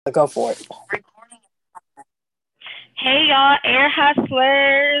Go for it. Hey y'all, air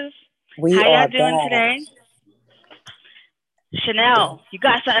hustlers. We How y'all are doing back. today? Chanel, you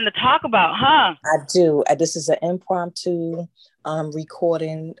got something to talk about, huh? I do. This is an impromptu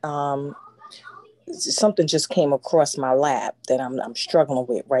recording. Something just came across my lap that I'm struggling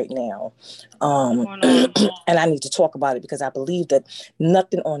with right now. What's Um, going on? and I need to talk about it because I believe that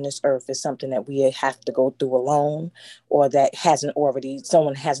nothing on this earth is something that we have to go through alone or that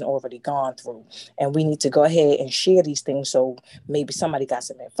someone hasn't already gone through. And we need to go ahead and share these things. So maybe somebody got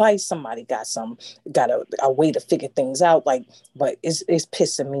some advice, somebody got a way to figure things out. But it's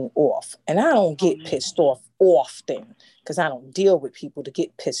pissing me off. And I don't Oh get man. pissed off often because I don't deal with people to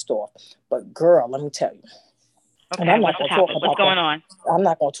get pissed off. But girl, let me tell you, and Okay, what's the topic? What's going on? I'm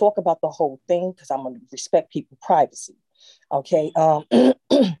not going to talk about the whole thing because I'm going to respect people's privacy. Okay.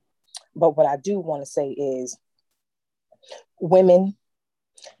 But what I do want to say is, women,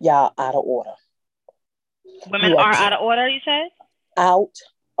 y'all out of order. Women You are are out of order, you said? out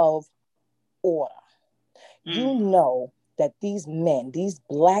of order. Mm. You know that these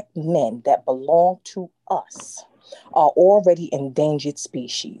black men that belong to us, are already endangered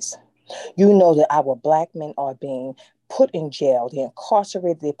species. You know that our black men are being put in jail, they're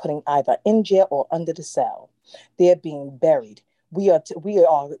incarcerated, they're putting either in jail or under the cell. They're being buried. We are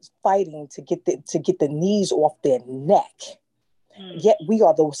fighting to get the knees off their neck. Mm. Yet we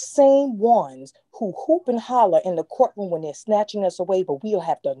are those same ones who hoop and holler in the courtroom when they're snatching us away, but we'll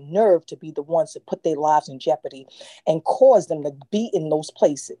have the nerve to be the ones to put their lives in jeopardy and cause them to be in those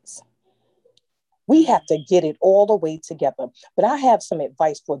places. We Mm. have to get it all the way together. But I have some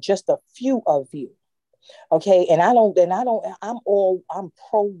advice for just a few of you. Okay. I'm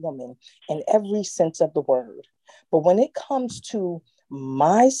pro woman in every sense of the word. But when it comes to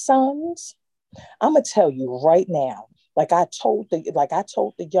my sons, I'm gonna tell you right now, like I told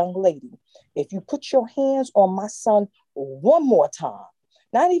the young lady, if you put your hands on my son one more time,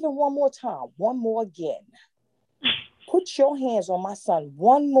 not even one more time, one more again, put your hands on my son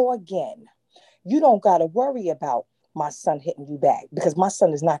one more again, you don't got to worry about my son hitting you back because my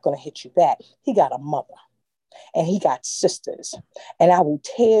son is not going to hit you back. He got a mother and he got sisters, and I will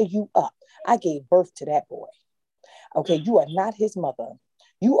tear you up. I gave birth to that boy. Okay, Mm. you are not his mother.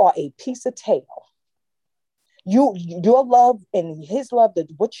 You are a piece of tail. Your love and his love, that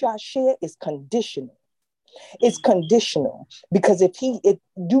what y'all share is conditional. It's Mm. conditional because if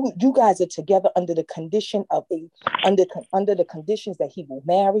you guys are together under the condition of a under the conditions that he will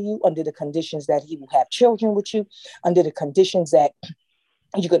marry you, under the conditions that he will have children with you, under the conditions that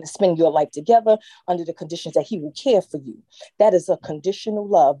you're going to spend your life together, under the conditions that he will care for you. That is a conditional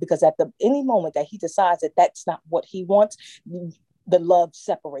love because at any moment that he decides that that's not what he wants, the love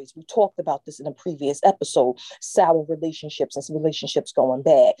separates. We talked about this in a previous episode, sour relationships and relationships going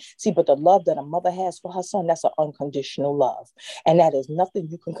bad. See, but the love that a mother has for her son, that's an unconditional love. And that is nothing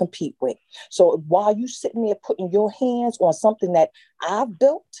you can compete with. So while you sitting there putting your hands on something that I've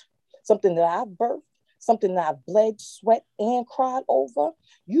built, something that I've birthed, something that I've bled, sweat, and cried over,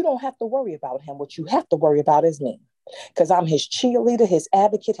 you don't have to worry about him. What you have to worry about is me. Because I'm his cheerleader, his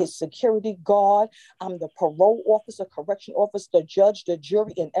advocate, his security guard. I'm the parole officer, correction officer, the judge, the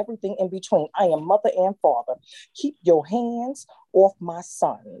jury, and everything in between. I am mother and father. Keep your hands off my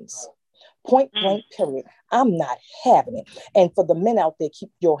sons. Point Mm. blank, period. I'm not having it. And for the men out there,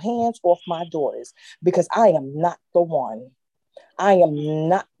 keep your hands off my daughters because I am not the one. I am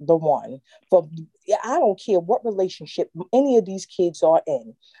not the one. For I don't care what relationship any of these kids are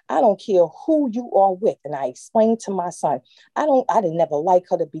in. I don't care who you are with. And I explained to my son, I didn't never like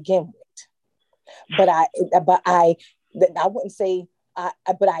her to begin with. But I wouldn't say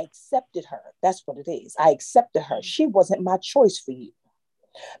but I accepted her. That's what it is. I accepted her. Mm. She wasn't my choice for you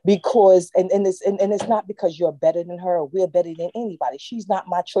because and it's not because you're better than her or we're better than anybody. She's not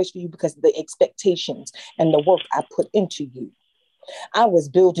my choice for you because of the expectations and the work I put into you. I was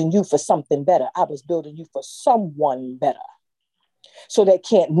building you for something better. I was building you for someone better. So that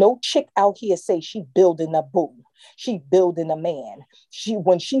can't no chick out here say she building a boo. She building a man. She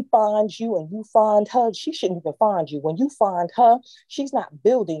when she finds you and you find her, she shouldn't even find you. When you find her, she's not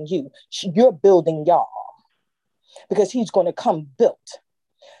building you. You're building y'all because he's going to come built.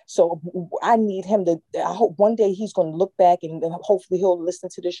 So I need him to, I hope one day he's going to look back and hopefully he'll listen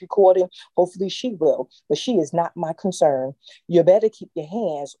to this recording. Hopefully she will, but she is not my concern. You better keep your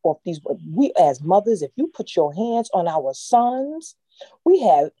hands off these. We as mothers, if you put your hands on our sons, we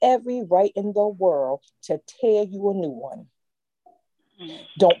have every right in the world to tear you a new one.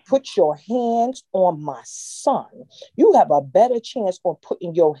 Don't put your hands on my son. You have a better chance on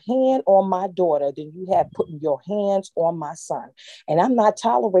putting your hand on my daughter than you have putting your hands on my son. And I'm not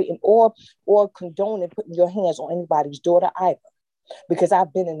tolerating or condoning putting your hands on anybody's daughter either, because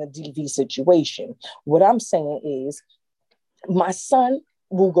I've been in a DV situation. What I'm saying is my son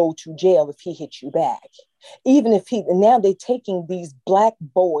will go to jail if he hits you back. Even if now they're taking these Black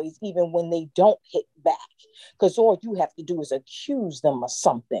boys, even when they don't hit back, because all you have to do is accuse them of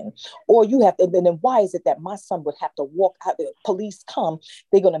something. Or you have to, then why is it that my son would have to walk out? The police come,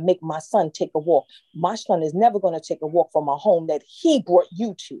 they're going to make my son take a walk. My son is never going to take a walk from a home that he brought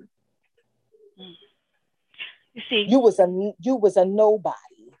you to. You see, you was a nobody.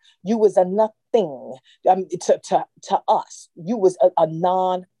 You was a nothing to us. You was a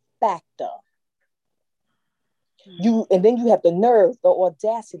non-factor. And then you have the nerve, the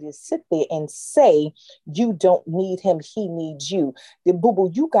audacity to sit there and say you don't need him, he needs you. The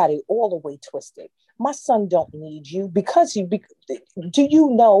boo-boo, you got it all the way twisted. My son don't need you because do you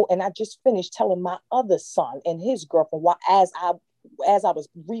know? And I just finished telling my other son and his girlfriend as I was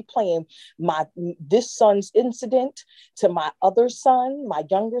replaying this son's incident to my other son, my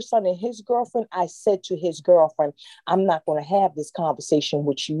younger son and his girlfriend, I said to his girlfriend, I'm not going to have this conversation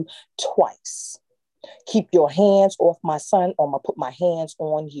with you twice. Keep your hands off my son, or I'm going to put my hands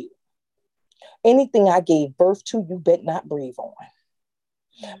on you. Anything I gave birth to, you better not breathe on.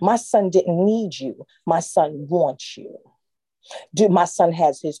 My son didn't need you. My son wants you. My son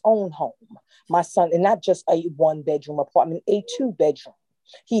has his own home. My son, and not just a 1-bedroom apartment, a 2-bedroom.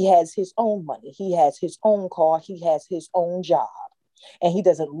 He has his own money. He has his own car. He has his own job. And he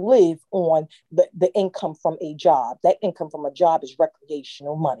doesn't live on the income from a job. That income from a job is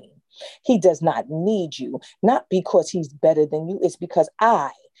recreational money. He does not need you, not because he's better than you. It's because I,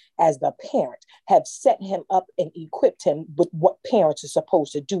 as the parent, have set him up and equipped him with what parents are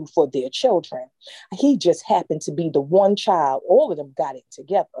supposed to do for their children. He just happened to be the one child. All of them got it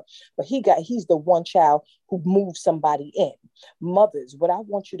together, but he's the one child who moved somebody in. Mothers, what I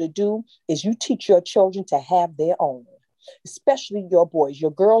want you to do is you teach your children to have their own. Especially your boys.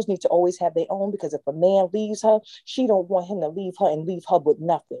 Your girls need to always have their own, because if a man leaves her, she don't want him to leave her and leave her with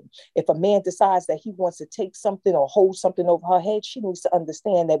nothing. If a man decides that he wants to take something or hold something over her head, she needs to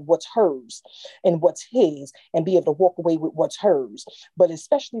understand that what's hers and what's his, and be able to walk away with what's hers. But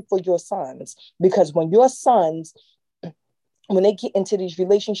especially for your sons, because when your sons, when they get into these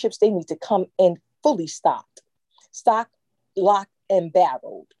relationships, they need to come in fully stocked, locked, and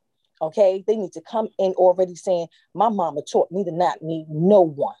barreled. Okay, they need to come in already saying, my mama taught me to not need no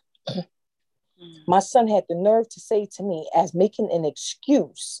one. My son had the nerve to say to me, as making an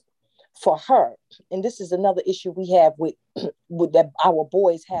excuse for her, and this is another issue we have with that our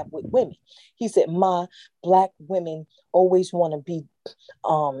boys have with women. He said, "Ma, Black women always want to be,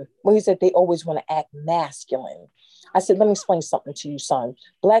 he said they always want to act masculine." I said, let me explain something to you, son.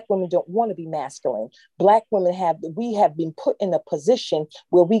 Black women don't want to be masculine. Black women we have been put in a position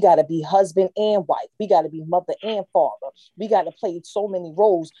where we got to be husband and wife. We got to be mother and father. We got to play so many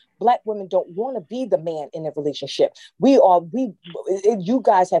roles. Black women don't want to be the man in a relationship. You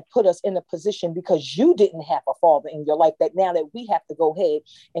guys have put us in a position because you didn't have a father in your life, that now that we have to go ahead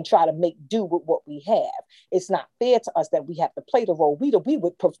and try to make do with what we have. It's not fair to us that we have to play the role. We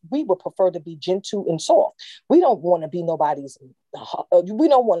would prefer to be gentle and soft. We don't want to be nobody's, we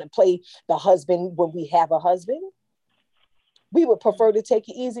don't want to play the husband when we have a husband. We would prefer to take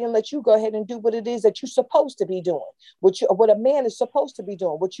it easy and let you go ahead and do what it is that you're supposed to be doing, what a man is supposed to be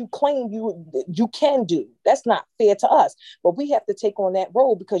doing, what you claim you can do. That's not fair to us. But we have to take on that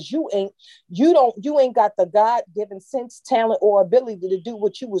role because you ain't got the God-given sense, talent, or ability to do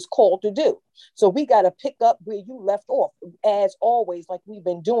what you was called to do. So we got to pick up where you left off, as always, like we've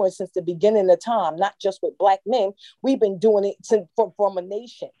been doing since the beginning of time, not just with Black men. We've been doing it from a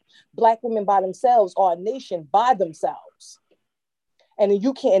nation. Black women by themselves are a nation by themselves. And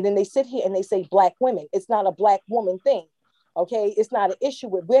then they sit here and they say Black women. It's not a Black woman thing. Okay. It's not an issue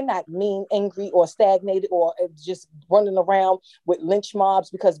we're not mean, angry, or stagnated, or just running around with lynch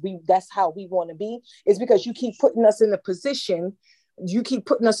mobs because that's how we want to be. It's because you keep putting us in a position. You keep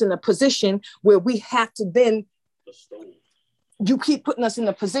putting us in a position where we have to then, you keep putting us in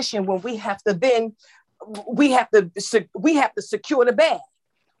a position where we have to secure the bag.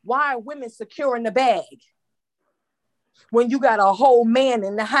 Why are women securing the bag when you got a whole man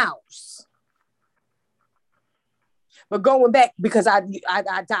in the house? But going back, because I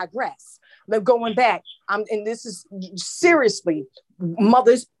digress. But going back, and this is seriously,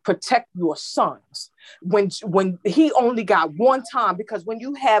 mothers, protect your sons. When he only got one time, because when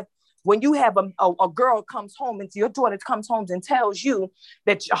you have When you have a girl comes home and your daughter comes home and tells you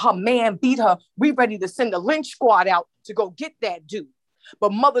that her man beat her, we ready to send the lynch squad out to go get that dude.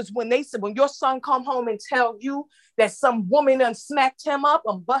 But mothers, when your son come home and tell you that some woman done smacked him up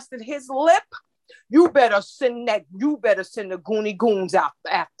and busted his lip, you better send the Goonie Goons out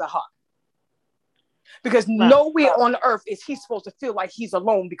after her. Because nowhere on earth is he supposed to feel like he's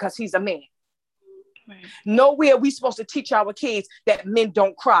alone because he's a man. Right. Nowhere we supposed to teach our kids that men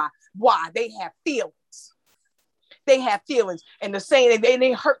don't cry. Why? They have feelings. They have feelings. And the saying,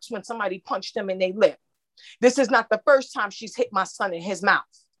 it hurts when somebody punched them in their lip. This is not the first time she's hit my son in his mouth.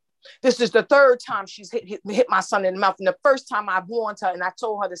 This is the third time she's hit my son in the mouth. And the first time I warned her and I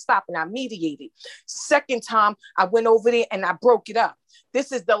told her to stop and I mediated. Second time I went over there and I broke it up.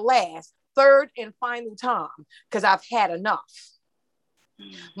 This is the last, third and final time because I've had enough.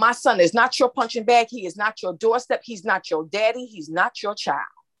 My son is not your punching bag. He is not your doorstep. He's not your daddy. He's not your child.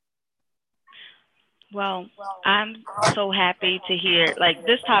 Well, I'm so happy to hear, like,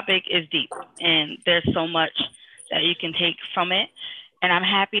 this topic is deep and there's so much that you can take from it. And I'm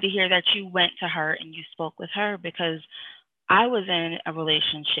happy to hear that you went to her and you spoke with her, because I was in a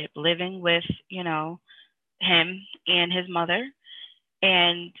relationship living with, him and his mother.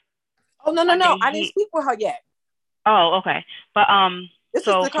 And no. I didn't speak with her yet. Oh, okay. But this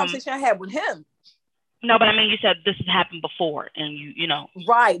is the conversation I had with him. No, but I mean, you said this has happened before, and you know.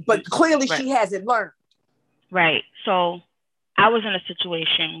 Right, but clearly she hasn't learned. Right. So I was in a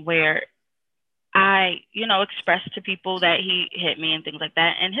situation where I, expressed to people that he hit me and things like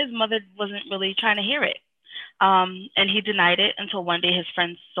that, and his mother wasn't really trying to hear it. And he denied it until one day his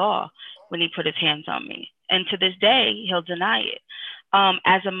friends saw when he put his hands on me. And to this day, he'll deny it.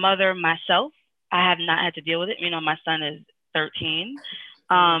 As a mother myself, I have not had to deal with it. My son is 13.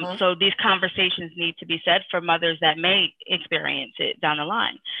 So these conversations need to be said for mothers that may experience it down the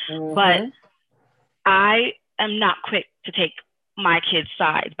line. But I am not quick to take my kid's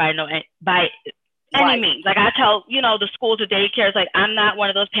side by any means. Like I tell, the schools or daycares, like I'm not one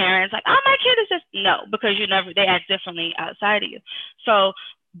of those parents like, oh, my kid is just, no, because they act differently outside of you. So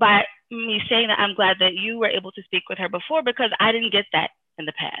by me saying that, I'm glad that you were able to speak with her before, because I didn't get that in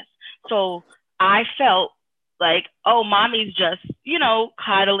the past. So I felt like, oh, mommy's just,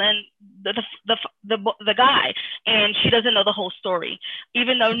 coddling the guy, and she doesn't know the whole story,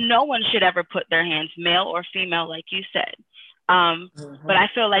 even though no one should ever put their hands, male or female, like you said. But I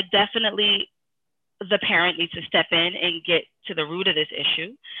feel like definitely the parent needs to step in and get to the root of this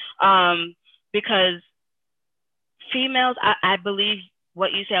issue, because females, I believe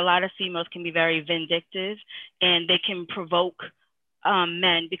what you say, a lot of females can be very vindictive, and they can provoke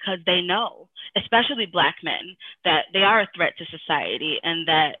men because they know, especially Black men, that they are a threat to society and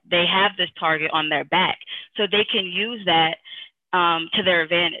that they have this target on their back. So they can use that to their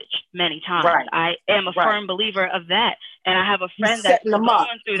advantage many times. Right. I am a firm believer of that. And I have a friend that's going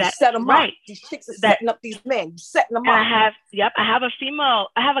through that. You set them up. These chicks are setting up these men. You setting them up. I have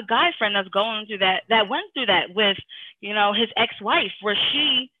a guy friend that's going through that went through that with, his ex-wife, where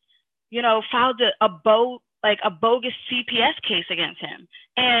she, filed a bogus CPS case against him.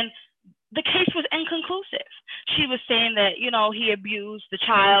 And the case was inconclusive. She was saying that, he abused the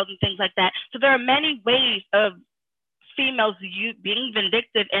child and things like that. So there are many ways of females being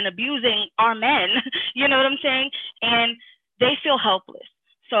vindictive and abusing our men, you know what I'm saying? And they feel helpless.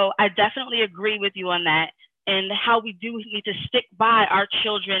 So I definitely agree with you on that, and how we do need to stick by our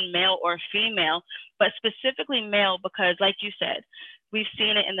children, male or female, but specifically male, because like you said, we've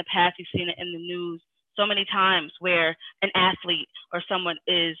seen it in the past, we've seen it in the news so many times where an athlete or someone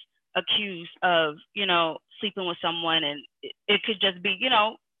is accused of, sleeping with someone, and it could just be,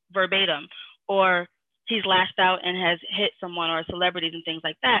 verbatim, or he's lashed out and has hit someone, or celebrities and things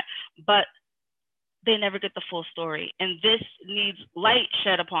like that, but they never get the full story. And this needs light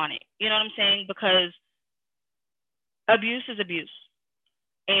shed upon it. You know what I'm saying? Because abuse is abuse.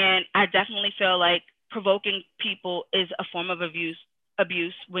 And I definitely feel like provoking people is a form of abuse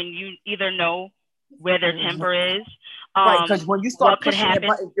when you either know where their temper is. Right, because when you start pushing it,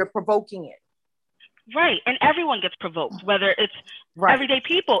 you're provoking it. Right, and everyone gets provoked, whether it's everyday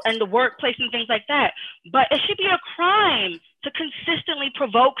people and the workplace and things like that. But it should be a crime to consistently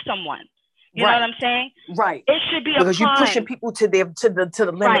provoke someone. You know what I'm saying? Right. It should be a crime. Because you're pushing people to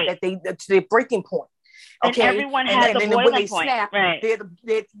the limit that to their breaking point. Okay. And everyone has a boiling point. Snap,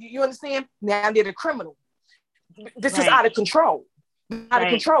 you understand? Now they're the criminal. This is out of control. Out of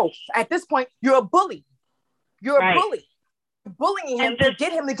control. At this point, you're a bully. You're a bully. You're bullying him to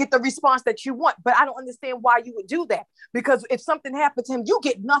get him to get the response that you want. But I don't understand why you would do that. Because if something happened to him, you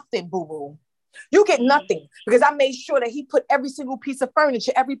get nothing, boo-boo. You get nothing, because I made sure that he put every single piece of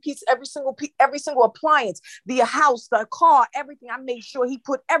furniture, every single appliance, the house, the car, everything. I made sure he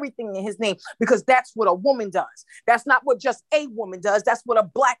put everything in his name, because that's what a woman does. That's not what just a woman does. That's what a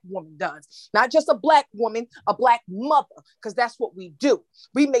Black woman does. Not just a Black woman, a Black mother, because that's what we do.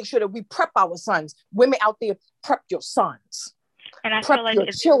 We make sure that we prep our sons. Women out there, prep your sons. And I prep feel like your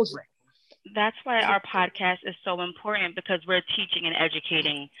children. That's why our podcast is so important, because we're teaching and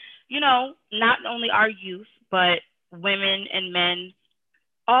educating, you know, not only our youth, but women and men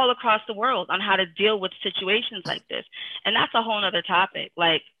all across the world on how to deal with situations like this. And that's a whole nother topic,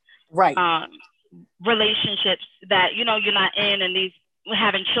 like right. Relationships that, you know, you're not in, and these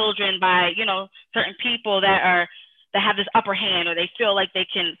having children by, you know, certain people that have this upper hand, or they feel like they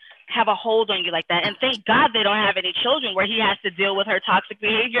can have a hold on you like that. And thank God they don't have any children where he has to deal with her toxic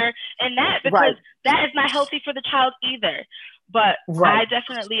behavior and that, because that is not healthy for the child either. But I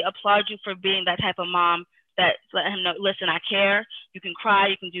definitely applaud you for being that type of mom that let him know, listen, I care. You can cry,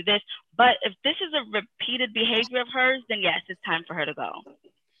 you can do this. But if this is a repeated behavior of hers, then yes, it's time for her to go.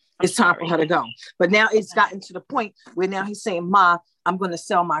 It's time for her to go. But now it's gotten to the point where now he's saying, Ma, I'm going to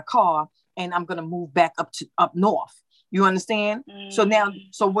sell my car and I'm going to move back up north. You understand? So now,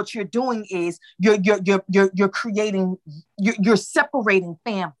 so what you're doing is you're creating, you're separating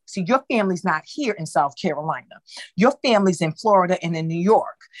families. See, your family's not here in South Carolina. Your family's in Florida and in New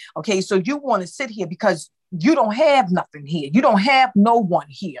York. Okay, so you want to sit here because you don't have nothing here. You don't have no one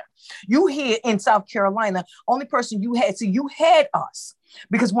here. You here in South Carolina, only person you had, so you had us.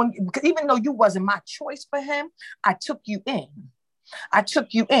 Because even though you wasn't my choice for him, I took you in. I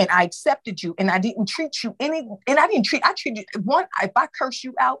accepted you, and I didn't treat you I treated one. If I curse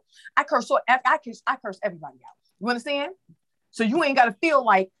you out, I curse everybody out. You understand? So you ain't got to feel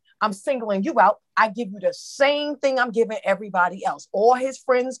like I'm singling you out. I give you the same thing I'm giving everybody else. All his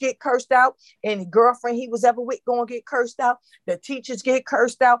friends get cursed out. Any girlfriend he was ever with going to get cursed out. The teachers get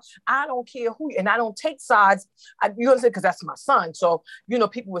cursed out. I don't care who, and I don't take sides. You understand? Because that's my son. So, you know,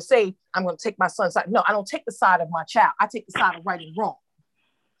 people would say, I'm going to take my son's side. No, I don't take the side of my child. I take the side of right and wrong.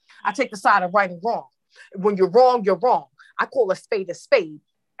 I take the side of right and wrong. When you're wrong, you're wrong. I call a spade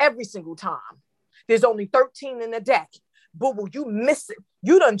every single time. There's only 13 in the deck. But will you miss it?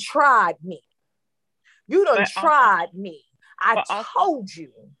 You done tried me. I told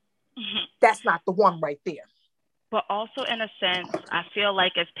you that's not the one right there. But also, in a sense, I feel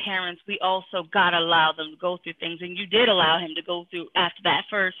like as parents, we also got to allow them to go through things. And you did allow him to go through after that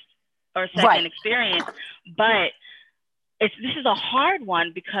first or second experience. But this is a hard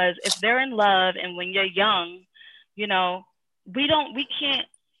one, because if they're in love and when you're young, you know, they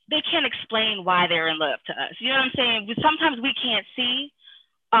can't explain why they're in love to us. You know what I'm saying? Sometimes we can't see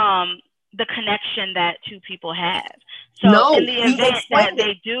the connection that two people have. So in the event that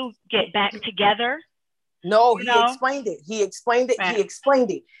they do get back together. No, he explained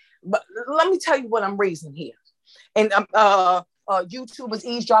it. But let me tell you what I'm raising here. And YouTubers,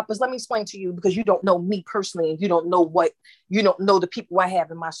 eavesdroppers, let me explain to you, because you don't know me personally, and you don't know the people I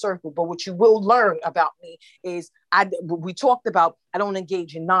have in my circle. But what you will learn about me is we talked about, I don't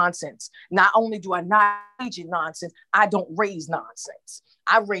engage in nonsense. Not only do I not engage in nonsense, I don't raise nonsense.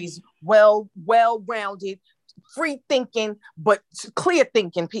 I raise well-rounded, free thinking, but clear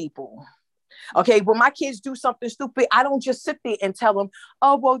thinking people. Okay, when my kids do something stupid, I don't just sit there and tell them,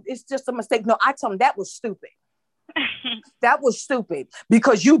 oh, well, it's just a mistake. No, I tell them that was stupid. That was stupid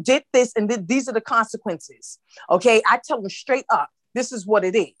because you did this, and these are the consequences. Okay, I tell them straight up, this is what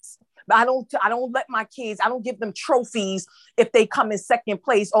it is. But I don't let my kids, I don't give them trophies if they come in second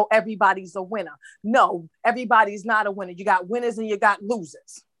place. Oh, everybody's a winner. No, everybody's not a winner. You got winners and you got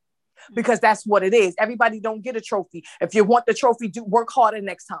losers, because that's what it is. Everybody don't get a trophy. If you want the trophy, work harder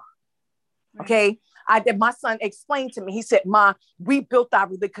next time. Okay. My son explained to me, he said, Ma, we built our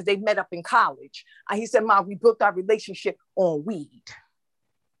relationship, because they met up in college. He said, Ma, we built our relationship on weed.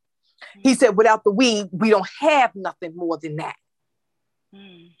 He said, without the weed, we don't have nothing more than that.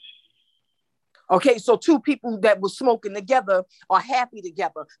 Okay, so two people that were smoking together are happy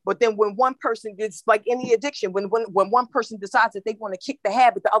together. But then when one person gets, like any addiction, when one person decides that they want to kick the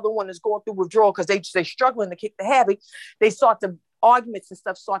habit, the other one is going through withdrawal because they're struggling to kick the habit, they start to, arguments and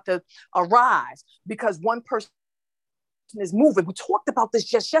stuff start to arise because one person is moving. We talked about this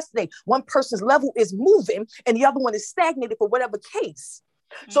just yesterday. One person's level is moving and the other one is stagnated for whatever case.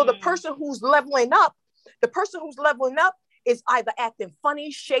 So the person who's leveling up is either acting funny,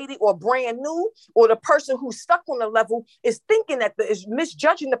 shady, or brand new, or the person who's stuck on the level is thinking that is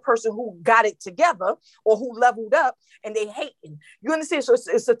misjudging the person who got it together or who leveled up, and they hating. You understand? So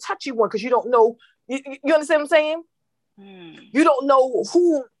it's a touchy one because you don't know. You understand what I'm saying? You don't know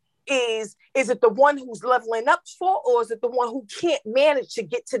who is it the one who's leveling up for, or is it the one who can't manage to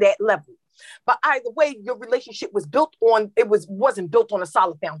get to that level? But either way, your relationship was built on, wasn't built on a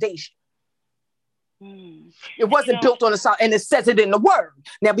solid foundation. It wasn't built on a solid, and it says it in the word.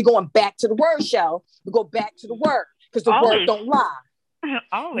 Now we're going back to the word, Shell. We go back to the word, because the word don't lie.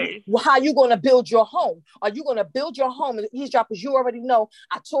 Always. Well, how are you going to build your home? Are you going to build your home? And eavesdroppers, you already know.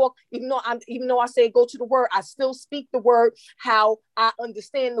 I talk, even though I say go to the word, I still speak the word, how I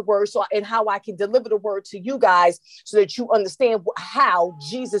understand the word, and how I can deliver the word to you guys, so that you understand how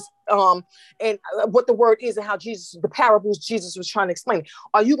Jesus, and what the word is, and how Jesus, the parables Jesus was trying to explain.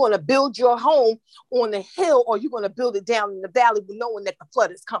 Are you going to build your home on the hill, or are you going to build it down in the valley, knowing that the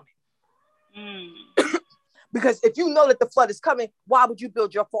flood is coming? Because if you know that the flood is coming, why would you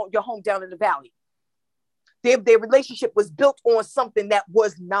build your home down in the valley? Their relationship was built on something that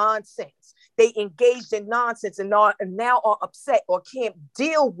was nonsense. They engaged in nonsense and now are upset or can't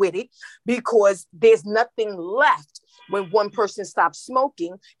deal with it, because there's nothing left. When one person stops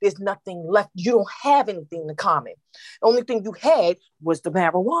smoking, there's nothing left. You don't have anything in common. The only thing you had was the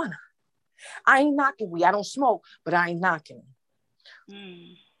marijuana. I ain't knocking weed. I don't smoke, but I ain't knocking.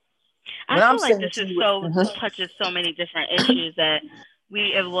 I feel like this is touches so many different issues that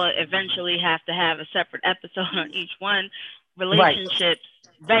we will eventually have to have a separate episode on each one. Relationships,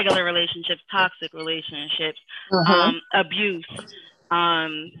 regular relationships, toxic relationships, abuse,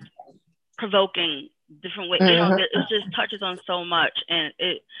 provoking, different ways. You know, it just touches on so much, and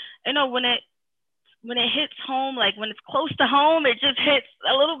it, you know, when it hits home, like when it's close to home, it just hits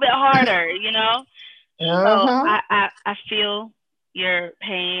a little bit harder. You know, so I feel your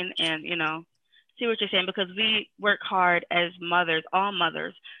pain, and you know, see what you're saying, because we work hard as mothers, all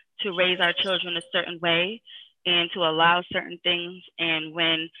mothers, to raise our children a certain way and to allow certain things. And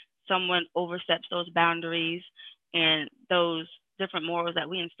when someone oversteps those boundaries and those different morals that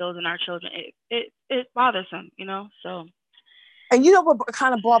we instill in our children, it bothers them, you know. So, and you know what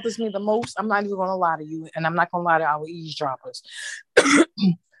kind of bothers me the most? I'm not even going to lie to you, and I'm not going to lie to our eavesdroppers.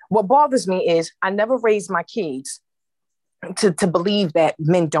 What bothers me is I never raised my kids to believe that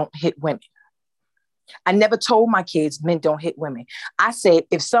men don't hit women. I never told my kids men don't hit women. I said,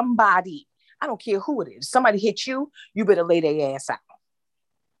 if somebody, I don't care who it is, somebody hits you, you better lay their ass out.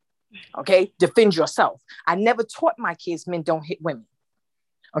 Okay? Defend yourself. I never taught my kids men don't hit women.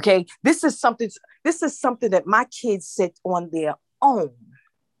 Okay? This is something that my kids said on their own.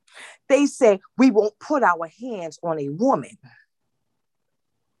 They say, we won't put our hands on a woman.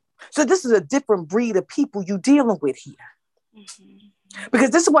 So this is a different breed of people you're dealing with here. Because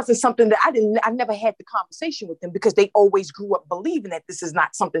this wasn't something that I never had the conversation with them, because they always grew up believing that this is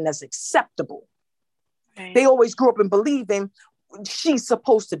not something that's acceptable. Right. They always grew up and believing she's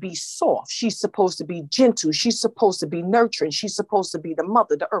supposed to be soft. She's supposed to be gentle. She's supposed to be nurturing. She's supposed to be the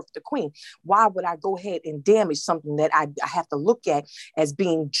mother, the earth, the queen. Why would I go ahead and damage something that I have to look at as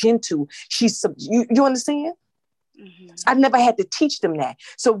being gentle? You understand? I never had to teach them that.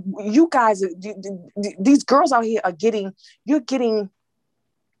 So you guys, these girls out here are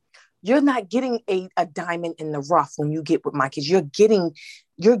you're not getting a diamond in the rough when you get with my kids. You're getting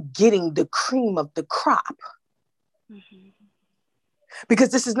the cream of the crop. Because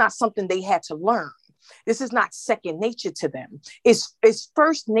this is not something they had to learn. This is not second nature to them. It's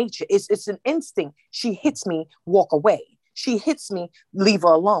first nature. It's an instinct. She hits me, walk away. She hits me, leave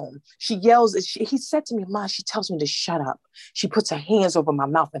her alone. She yells. He said to me, Ma, she tells me to shut up. She puts her hands over my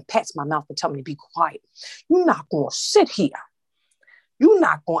mouth and pats my mouth and tells me to be quiet. You're not going to sit here.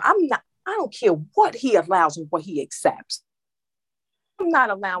 I don't care what he allows and what he accepts. I'm not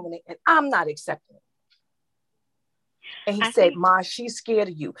allowing it, and I'm not accepting it. And he said, Ma, she's scared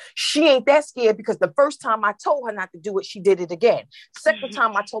of you. She ain't that scared, because the first time I told her not to do it, she did it again. Second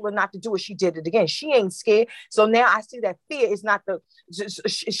time I told her not to do it, she did it again. She ain't scared. So now I see that fear is not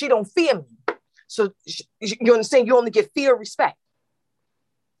she don't fear me. So you understand? You only get fear, respect.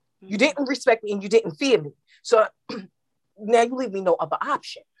 You didn't respect me and you didn't fear me. So now you leave me no other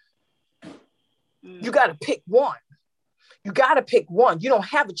option. You got to pick one. You got to pick one. You don't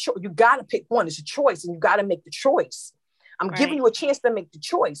have a choice. You got to pick one. It's a choice, and you got to make the choice. I'm giving you a chance to make the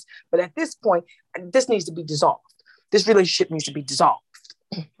choice. But at this point, this needs to be dissolved. This relationship needs to be dissolved.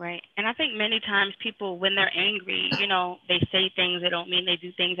 Right. And I think many times people, when they're angry, you know, they say things they don't mean. They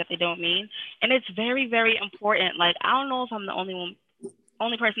do things that they don't mean. And it's very, very important. Like, I don't know if I'm the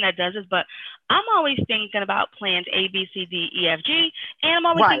only person that does this, but I'm always thinking about plans A, B, C, D, E, F, G, and I'm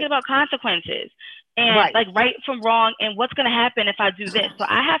always thinking about consequences and like right from wrong and what's going to happen if I do this. So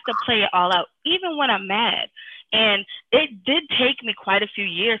I have to play it all out, even when I'm mad. And it did take me quite a few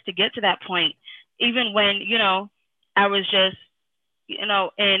years to get to that point, even when, you know, I was just, you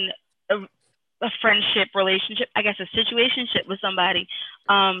know, in a friendship relationship, I guess a situationship with somebody,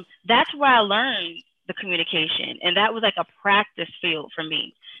 that's where I learned the communication. And that was like a practice field for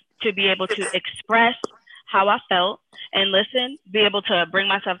me to be able to express how I felt and listen, be able to bring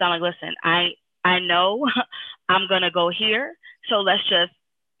myself down, like, listen, I know I'm going to go here. So let's just,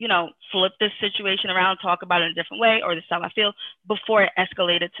 you know, flip this situation around, talk about it in a different way, or this is how I feel, before it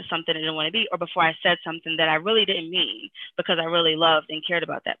escalated to something I didn't want to be, or before I said something that I really didn't mean because I really loved and cared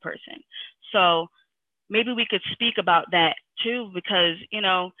about that person. So maybe we could speak about that too, because, you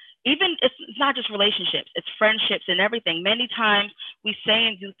know, even it's not just relationships, it's friendships and everything. Many times we say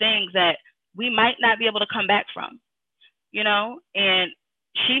and do things that we might not be able to come back from, you know, and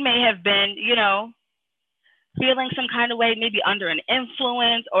she may have been, you know, feeling some kind of way, maybe under an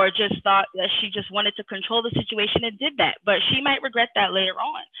influence, or just thought that she just wanted to control the situation and did that. But she might regret that later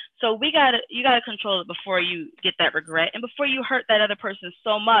on. So you gotta control it before you get that regret, and before you hurt that other person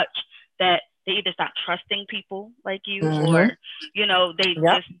so much that they either stop trusting people like you, or, you know, they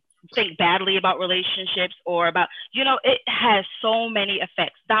just think badly about relationships, or about, you know, it has so many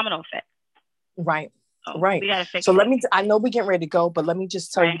effects, domino effects. Right. Right. So I know we're getting ready to go, but let me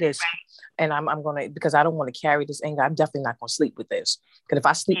just tell you this. And I'm going to, because I don't want to carry this anger. I'm definitely not going to sleep with this. Because if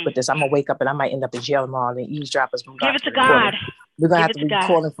I sleep with this, I'm going to wake up and I might end up in jail tomorrow, and eavesdroppers. Give it to God. We're going to have to be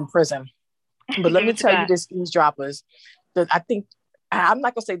calling from prison. But let me tell you this, eavesdroppers, that I think, I'm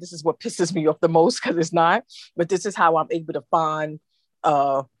not going to say this is what pisses me off the most, because it's not, but this is how I'm able to find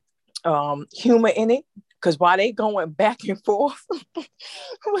humor in it. Because while they going back and forth with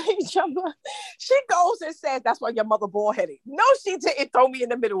each other, she goes and says, "That's why your mother bald-headed." No, she didn't throw me in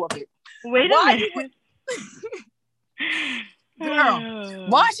the middle of it. Wait a minute. Girl,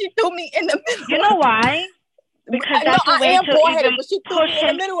 why she threw me in the middle? You know why? Because that's a way to even but she threw me in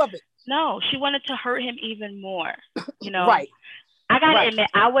the middle of it. No, she wanted to hurt him even more. You know, right? I gotta admit,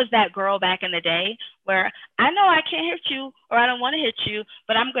 I was that girl back in the day where I know I can't hit you, or I don't want to hit you,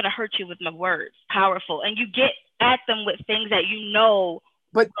 but I'm gonna hurt you with my words, powerful, and you get at them with things that you know.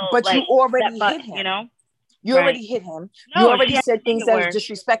 But like, you already hit him. You know, you already hit him. No, you already said things that was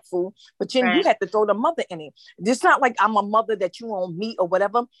disrespectful. But then you had to throw the mother in it. It's not like I'm a mother that you won't meet or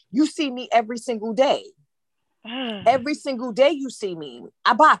whatever. You see me every single day. Every single day you see me.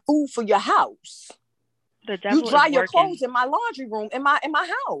 I buy food for your house. The devil you dry is your working. Clothes in my laundry room in my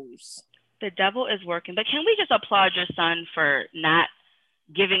house. The devil is working. But can we just applaud your son for not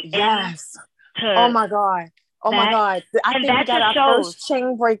giving in to oh my God. I think we got our first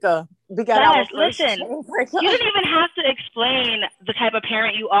chain breaker. We got our first chain breaker. You didn't even have to explain the type of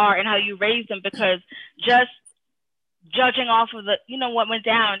parent you are and how you raised them, because just judging off of the, you know, what went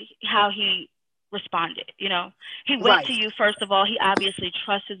down, how he responded, you know, he went to you. First of all, he obviously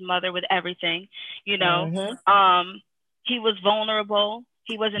trusts his mother with everything, you know. He was vulnerable.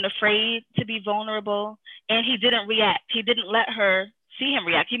 He wasn't afraid to be vulnerable, and he didn't react. He didn't let her see him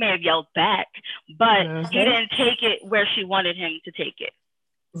react. He may have yelled back, but he didn't take it where she wanted him to take it.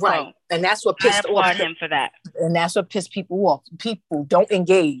 Right. So, and that's what pissed off him for that. And that's what pissed people off. People don't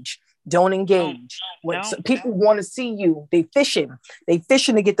engage. Don't engage. When people want to see you, they fishing. They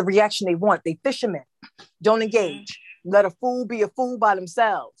fishing to get the reaction they want. They fishermen. Don't engage. Let a fool be a fool by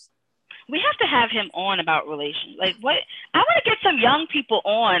themselves. We have to have him on about relations. Like, what? I want to get some young people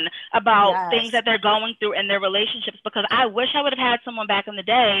on about things that they're going through in their relationships, because I wish I would have had someone back in the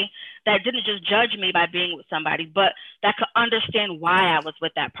day that didn't just judge me by being with somebody, but that could understand why I was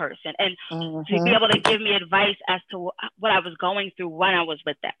with that person, and to be able to give me advice as to what I was going through when I was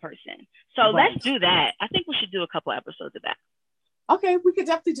with that person. So let's do that. I think we should do a couple episodes of that. Okay, we could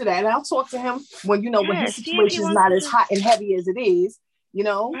definitely do that. And I'll talk to him when, you know, when his situation is not as hot and heavy as it is, you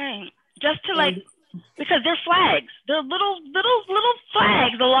know. Right. Just to because they're flags. They're little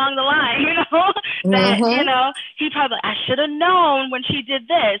flags along the line, you know, that, you know, he probably, I should have known when she did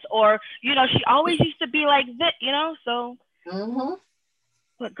this, or, you know, she always used to be like this, you know, so.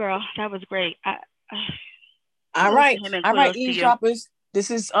 But girl, that was great. All right, eavesdroppers.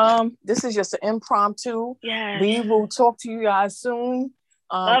 This is just an impromptu. Yeah. We will talk to you guys soon.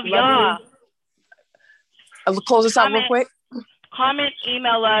 Love y'all. I'll close this out real quick. Comment,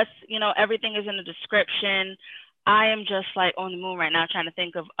 email us. You know, everything is in the description. I am just like on the moon right now, trying to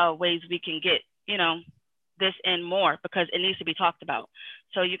think of ways we can get, you know, this in more, because it needs to be talked about.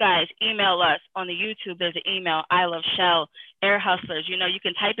 So you guys email us on the YouTube. There's an email, I Love Shell, Air Hustlers. You know, you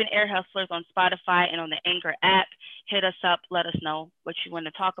can type in Air Hustlers on Spotify and on the Anchor app. Hit us up. Let us know what you want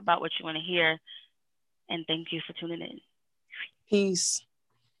to talk about, what you want to hear. And thank you for tuning in. Peace.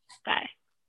 Bye.